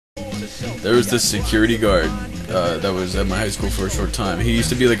there was this security guard that was at my high school for a short time. He used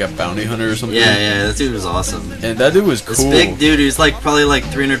to be like a bounty hunter or something. Yeah, that dude was awesome. And that dude was cool. This big dude, he was like probably like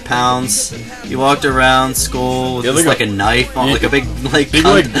 300 pounds. He walked around school with just, like a knife on, like a big hunting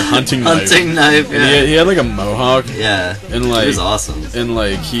knife. Hunting knife. Yeah. And he had like a mohawk. Yeah. And like he was awesome. And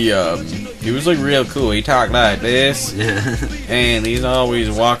like he was like real cool. He talked like this. Yeah. And he's always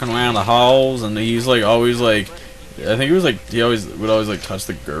walking around the halls, and he's like always like. I think it was like he would always like touch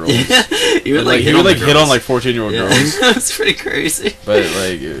the girls. Yeah, he would like hit on like 14-year-old girls. That's pretty crazy. But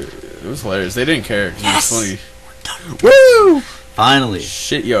like it was hilarious. They didn't care because it was funny. We're done. Woo! Finally.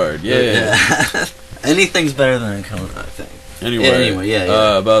 Shipyard. Yeah. Anything's better than a Kona, I think. Anyway,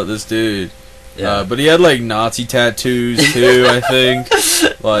 yeah. About this dude. Yeah. But he had like Nazi tattoos too. I think.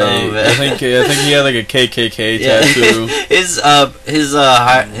 Like I think he had like a KKK tattoo. His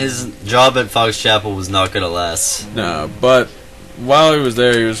job at Fox Chapel was not gonna last. No, but while he was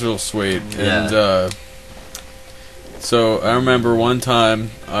there, he was real sweet. And so I remember one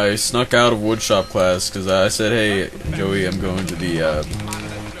time I snuck out of woodshop class because I said, "Hey, Joey, I'm going to the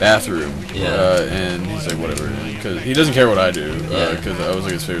bathroom." Yeah. And he's like, "Whatever," because he doesn't care what I do. Because I was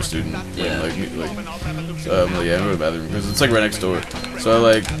like his favorite student. Yeah. So I'm like, "Yeah, I'm going to the bathroom," because it's like right next door. So I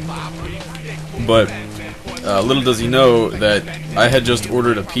like, but little does he know that I had just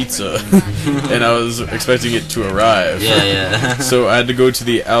ordered a pizza, and I was expecting it to arrive. Yeah. So I had to go to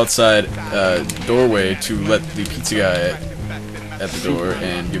the outside doorway to let the pizza guy at the door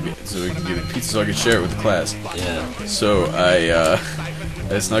and give me so he can give me pizza so I could share it with the class. Yeah. So I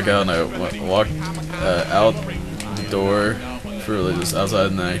snuck out and I walked out the door for like just outside,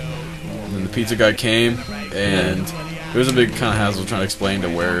 and then the pizza guy came, and it was a big kind of hassle trying to explain to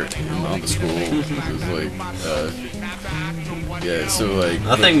wear it on the school. It was like, so like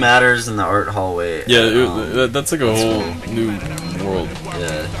nothing matters in the art hallway. Yeah, that's like a whole new world.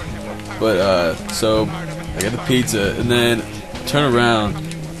 Yeah. But so I got the pizza, and then turn around,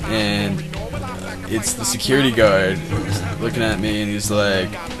 and it's the security guard looking at me, and he's like,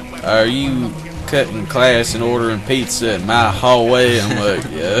 "Are you cutting class and ordering pizza in my hallway?" I'm like,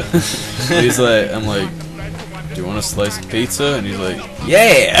 "Yeah." He's like, I'm like, "Do you want a slice of pizza?" And he's like,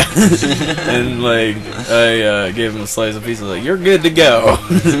 "Yeah." And like I gave him a slice of pizza, like, "You're good to go."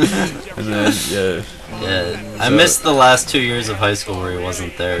 And then yeah, I missed the last 2 years of high school where he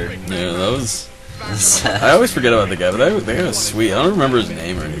wasn't there. Yeah, that was sad. I always forget about the guy, but that guy was sweet. I don't remember his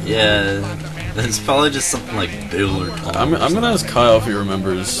name or anything. Yeah, it's probably just something like Bill or Tom. I'm gonna ask Kyle if he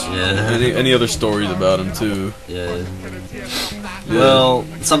remembers. Yeah. Any other stories about him too. Yeah. Well,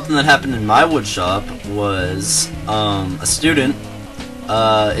 something that happened in my wood shop was a student.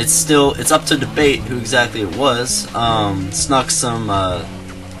 It's up to debate who exactly it was. Snuck some.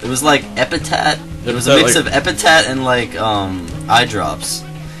 It was like Epitat. It was a mix of Epitat and like eye drops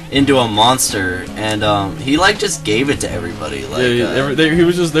into a monster, and he like just gave it to everybody. Like,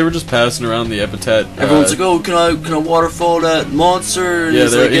 they were just passing around the Epitat. Everyone's like, "Oh, can I waterfall that monster?" And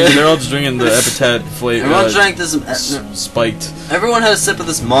they're all just drinking the Epitat flavor. Everyone drank this spiked. Everyone had a sip of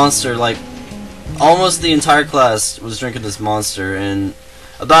this monster. Like almost the entire class was drinking this monster, and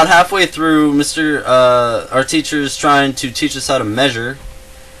about halfway through, our teacher's trying to teach us how to measure,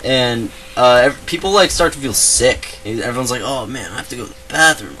 and people like start to feel sick. Everyone's like, "Oh man, I have to go to the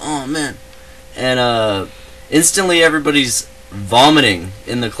bathroom. Oh man," and instantly everybody's vomiting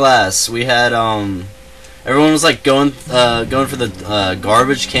in the class. We had everyone was like going for the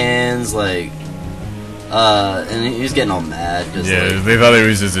garbage cans, like, and he was getting all mad. They thought it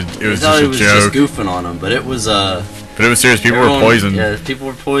was just a joke. Just goofing on him, but it was But it was serious. People were poisoned. Yeah, people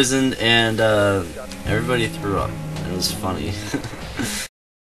were poisoned, and everybody threw up. It was funny.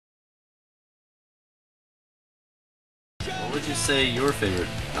 What would you say your favorite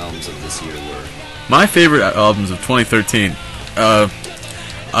albums of this year were? My favorite albums of 2013. I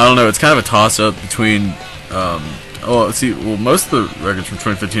don't know. It's kind of a toss-up between. Most of the records from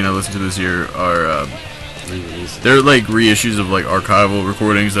 2015 I listened to this year are. They're like reissues of like archival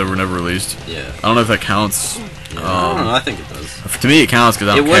recordings that were never released. Yeah. I don't know if that counts. Yeah, I don't know. I think it does. To me, it counts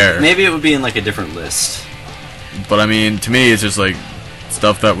because I don't care. Maybe it would be in like a different list. But I mean, to me, it's just like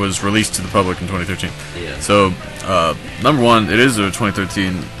stuff that was released to the public in 2013. Yeah. So, number one, it is a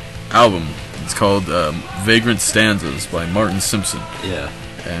 2013 album. It's called Vagrant Stanzas by Martin Simpson. Yeah.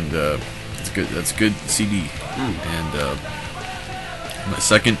 And it's good. That's a good CD. And my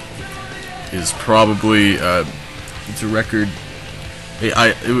second is probably it's a record.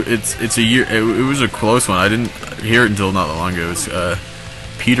 It's a year. It was a close one. I didn't hear it until not that long ago. It's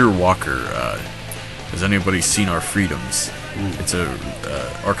Peter Walker. Has anybody seen Our Freedoms? It's a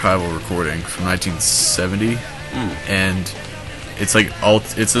archival recording from 1970, and it's like all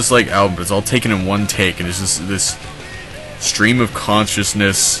it's this like album, but it's all taken in one take, and it's just this stream of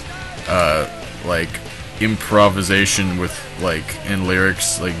consciousness, like improvisation with like and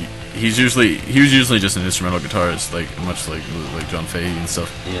lyrics. Like he was usually just an instrumental guitarist, like much like John Fahey and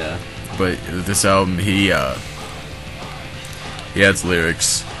stuff. Yeah. But this album, he adds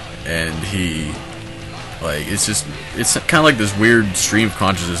lyrics, and he like it's kind of like this weird stream of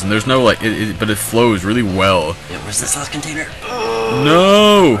consciousness, and there's no like but it flows really well. Yeah, where's the sauce container?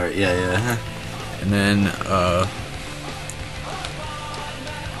 No. Right, yeah. And then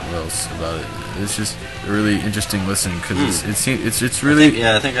what else about it? It's just a really interesting listen because it's really.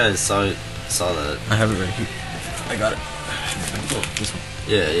 I think I saw that. I have it right here. I got it. Oh, this one.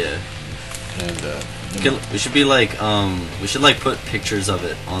 Yeah. And we should be like we should like put pictures of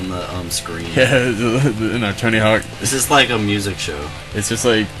it on the screen. yeah, in our Tony Hawk. This is like a music show. It's just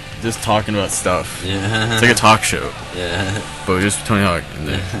like talking about stuff. Yeah. It's like a talk show. Yeah. But just Tony Hawk. And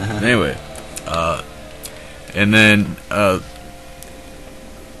then, anyway, and then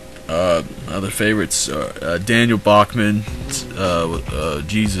other favorites are Daniel Bachman,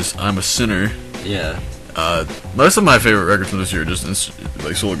 Jesus, I'm a Sinner. Yeah. Most of my favorite records from this year are just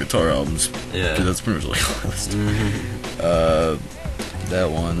like solo guitar albums. Yeah. 'Cause that's pretty much like my list. That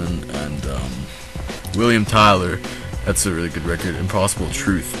one and William Tyler. That's a really good record. Impossible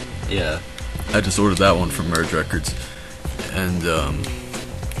Truth. Yeah. I just ordered that one from Merge Records, and let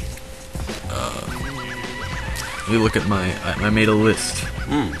me look at I made a list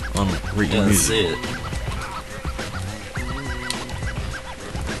on Rate Your Let's Music. see it.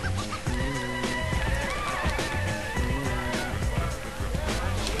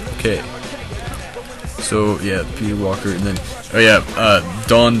 Okay. So yeah, Peter Walker, and then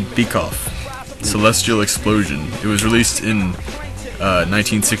Don Bekoff, Celestial Explosion. It was released in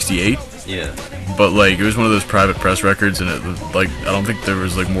 1968. Yeah. But like it was one of those private press records, and it like I don't think there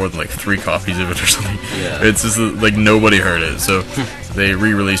was like more than like 3 copies of it or something. Yeah. It's just like nobody heard it, so they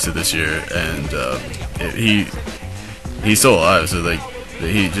re-released it this year, and he's still alive, so like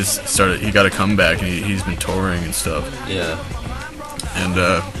he just started. He got a comeback, and he's been touring and stuff. Yeah. And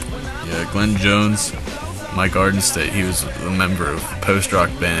Glenn Jones, Mike Ardenstedt, he was a member of post-rock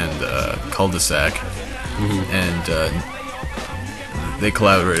band Cul-de-sac, and they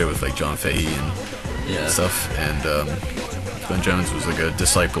collaborated with like John Fahey and stuff, and Glenn Jones was like a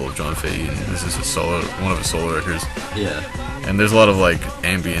disciple of John Fahey, and this is one of his solo records. Yeah. And there's a lot of like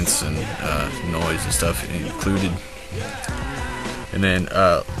ambience and noise and stuff included. And then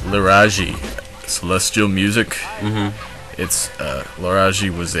Laraji, Celestial Music. It's Laraji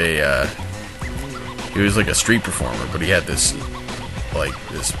was he was like a street performer, but he had this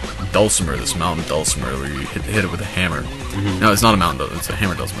dulcimer, this mountain dulcimer where you hit it with a hammer. No, it's not a mountain dulcimer, it's a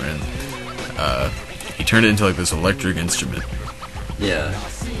hammer dulcimer, and he turned it into like this electric instrument. Yeah.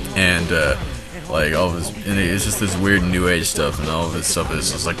 And like all of his, and it's just this weird new age stuff, and all of his stuff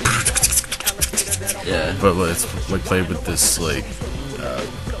is just like Yeah. but it's like played with this like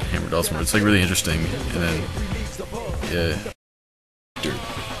hammer dulcimer. It's like really interesting, and then Yeah.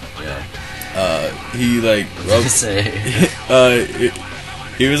 he like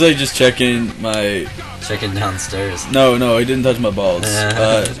he was like just checking downstairs. No, he didn't touch my balls.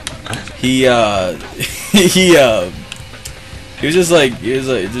 He was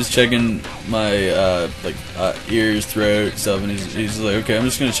just checking my ears, throat, stuff, and he's like, okay, I'm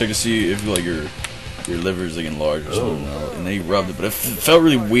just gonna check to see if like your liver's like enlarged or something. And then he rubbed it, but it felt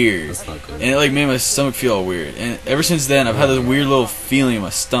really weird. That's not good. And it like made my stomach feel all weird. And ever since then, I've had this weird little feeling in my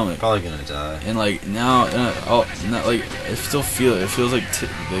stomach. Probably gonna die. And like now, like I still feel it. It feels like it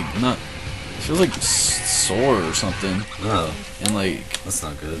feels like sore or something. No. And like that's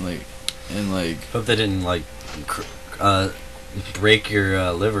not good. And hope they didn't like break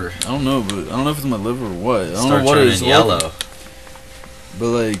your liver. I don't know, but I don't know if it's my liver or what. I don't Start know what it is. yellow. But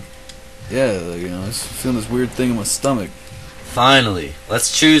like, yeah, like, I was feeling this weird thing in my stomach. Finally,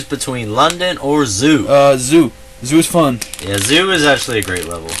 let's choose between London or Zoo. Zoo. Zoo is fun. Yeah, Zoo is actually a great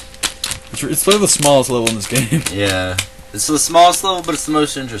level. It's probably the smallest level in this game. Yeah, it's the smallest level, but it's the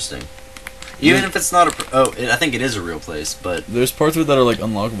most interesting. Even if it's not I think it is a real place, but there's parts of it that are like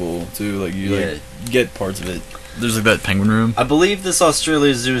unlockable too. Like you like get parts of it. There's like that penguin room. I believe this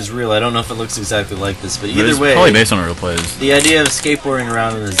Australia Zoo is real. I don't know if it looks exactly like this, but either way, probably based on a real place. The idea of skateboarding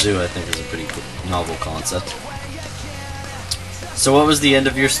around in a zoo, I think, is a pretty cool, novel concept. So, what was the end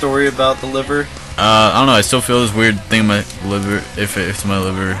of your story about the liver? I don't know. I still feel this weird thing in my liver. If it's my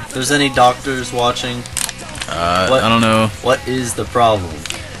liver. If there's any doctors watching, I don't know. What is the problem?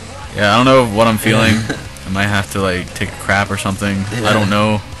 Yeah, I don't know what I'm feeling. I might have to like take a crap or something. I don't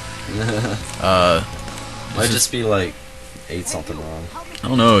know. Might just be like ate something wrong. I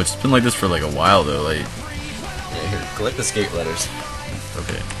don't know. It's been like this for like a while though. Like, Yeah, here, collect the skate letters.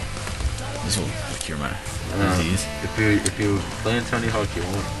 okay, this will cure my disease. If you play in Tony Hawk, you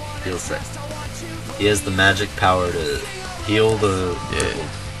won't feel sick. He has the magic power to heal the. Yeah.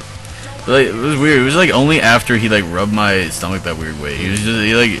 But, like, it was weird. It was like only after he like rubbed my stomach that weird way. He was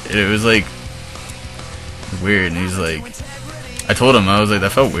just it was like weird, and he's like, I told him, I was like,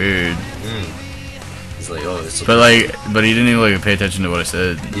 that felt weird. He's like, oh, it's. But he didn't even like pay attention to what I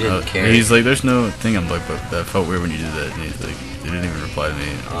said. He didn't care. He's like, there's no thing. I'm like, but that felt weird when you did that. And he's like, he didn't even reply to me.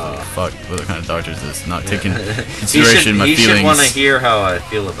 Fuck, what kind of doctor is this? Not taking consideration my feelings. He should want to hear how I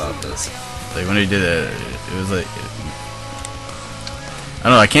feel about this. Like when he did that, it was like, I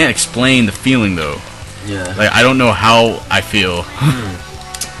don't know. I can't explain the feeling though. Yeah. Like I don't know how I feel.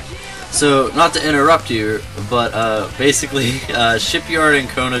 So, not to interrupt you, but basically, Shipyard and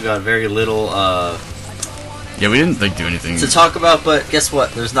Kona got very little Yeah, we didn't like do anything to talk about, but guess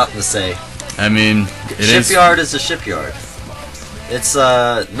what? There's nothing to say. I mean, Shipyard is a shipyard. It's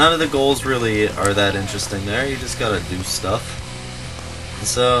none of the goals really are that interesting there. You just gotta do stuff. And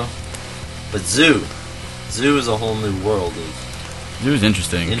so, but Zoo is a whole new world of It was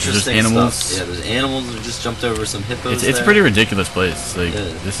interesting. interesting there's animals. stuff. Yeah, there's animals. We just jumped over some hippos. It's a pretty ridiculous place. Like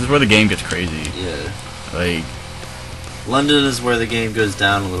this is where the game gets crazy. Yeah. Like London is where the game goes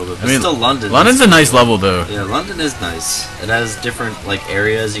down a little bit, but still London. London's a nice level though. Yeah, London is nice. It has different like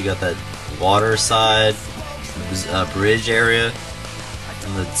areas. You got that water side, bridge area,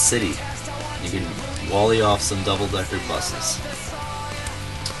 and the city. You can wally off some double-decker buses.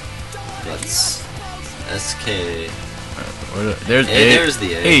 That's SK. There's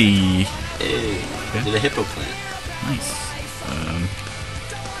the A. Hey. Hey. Okay. Did a hippo plant. Nice.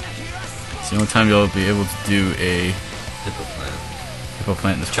 It's the only time you'll be able to do a Hippo in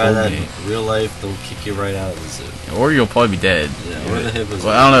plant. this Try whole that game. in real life, they'll kick you right out of the zoo. Or you'll probably be dead. Yeah, or the hippos.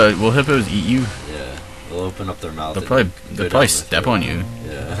 Well, I don't know. Will hippos eat you? Yeah, they'll open up their mouth. They'll probably step on you.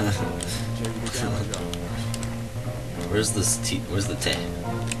 Yeah. Where's this T? Where's the T?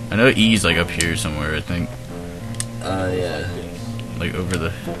 I know E's like up here somewhere. I think. Yeah. Like over the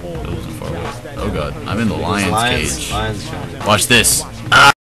hills and far away. Oh god, I'm in the There's lion's lions, cage. Lions trying to Watch this.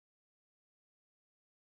 Ah!